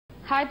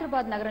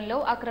హైదరాబాద్ నగరంలో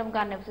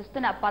అక్రమంగా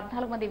నివసిస్తున్న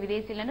 14 మంది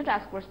విదేశీయులను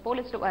టాస్క్ ఫోర్స్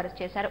పోలీసులు అరెస్ట్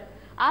చేశారు.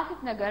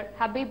 Asif Nagar,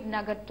 Habib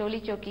Nagar, టోలీ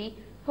Chowki,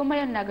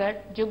 Humayun Nagar,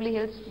 Jubilee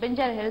hills,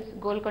 బింజర్ hills,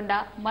 Golconda,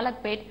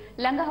 Malakpet,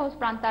 లంగా హౌస్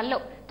ప్రాంతాల్లో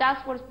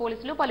టాస్క్ ఫోర్స్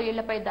పోలీసులు పలు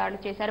ఇళ్లపై దాడులు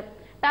చేశారు.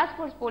 టాస్క్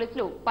ఫోర్స్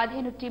పోలీసులు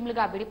 15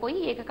 టీంలుగా విడిపోయి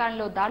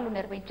ఏకకాలంలో దాడులు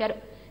నిర్వహించారు.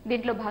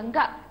 దీంట్లో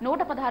భాగంగా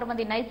 116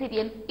 మంది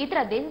నైజీరియన్, ఇతర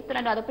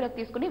దేశస్తులను అదుపులోకి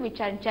తీసుకుని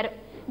విచారించారు.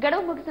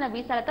 గడువు ముగిసిన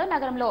వీసాలతో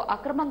నగరంలో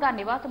అక్రమంగా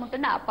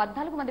నివాసముంటున్న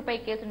 14 మందిపై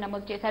కేసులు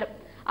నమోదు చేశారు.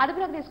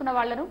 అదుపులోకి తీసుకున్న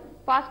వాళ్లను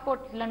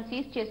పాస్పోర్ట్లను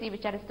సీజ్ చేసి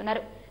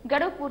విచారిస్తున్నారు.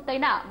 గడువు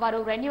పూర్తయినా వారు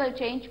రెన్యువల్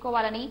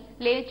చేయించుకోవాలని,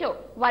 లేనిచో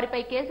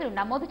వారిపై కేసులు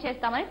నమోదు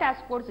చేస్తామని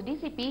టాస్క్ ఫోర్స్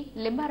డీసీపీ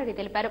లింబారెడ్డి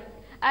తెలిపారు.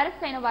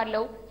 అరెస్ట్ అయిన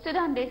వారిలో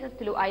సుడాన్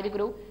దేశస్థులు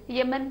 5,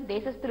 యెమెన్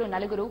దేశస్థులు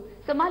 4,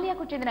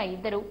 సొమాలియాకు చెందిన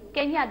 2,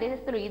 కెన్యా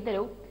దేశస్థులు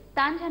 2,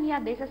 తాంజానియా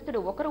దేశస్థుడు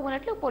 1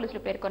 ఉన్నట్లు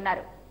పోలీసులు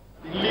పేర్కొన్నారు.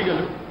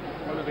 ఇల్లీగల్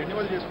వాళ్ళు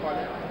రెన్యువల్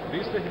చేసుకోవాలి,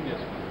 రిజిస్ట్రేషన్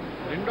చేసుకోవాలి.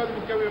 రెండోది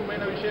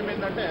ముఖ్యమైన విషయం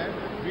ఏంటంటే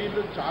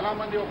వీళ్ళు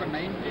చాలామంది ఒక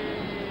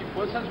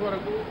 90%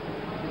 వరకు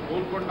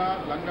గోల్కొండ,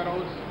 లంగర్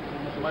హౌస్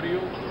మరియు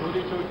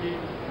టోలీ చౌకీ,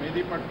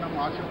 మెహదీపట్నం,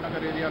 ఆసిఫ్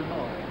నగర్ ఏరియాల్లో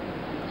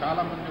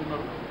చాలామంది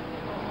ఉన్నారు.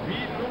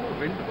 వీళ్ళు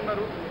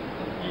రెంట్కున్నారు.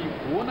 ఈ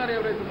ఓనర్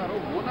ఎవరైతే ఉన్నారో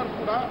ఓనర్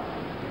కూడా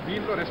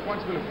దీంట్లో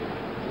రెస్పాన్సిబిలిటీ.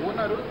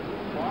 ఓనరు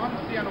ఫామ్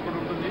సి అని ఒకటి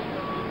ఉంటుంది.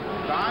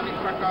 దాని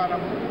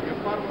ప్రకారం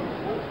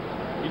ఎఫ్ఆర్ఓకు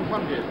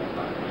ఇన్ఫార్మ్ చేయాలి.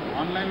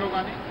 ఆన్లైన్లో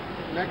కానీ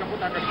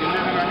లేకపోతే అక్కడికి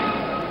వెళ్ళినా కానీ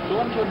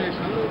సో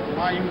నేషనల్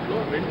మా ఇంట్లో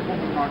రెంట్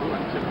పొందుతున్నాడు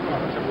అని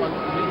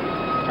చెప్పాల్సింది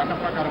చట్ట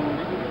ప్రకారం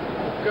ఉంది.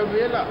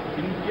 ఒకవేళ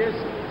ఇన్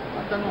కేస్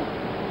అతను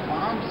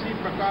ఫామ్ సి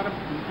ప్రకారం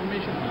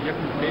ఇన్ఫర్మేషన్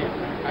ఇవ్వకుంటే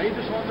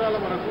 5 సంవత్సరాల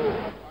వరకు.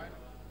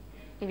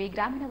 ఇవి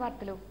గ్రామీణ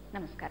వార్తలు.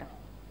 నమస్కారం.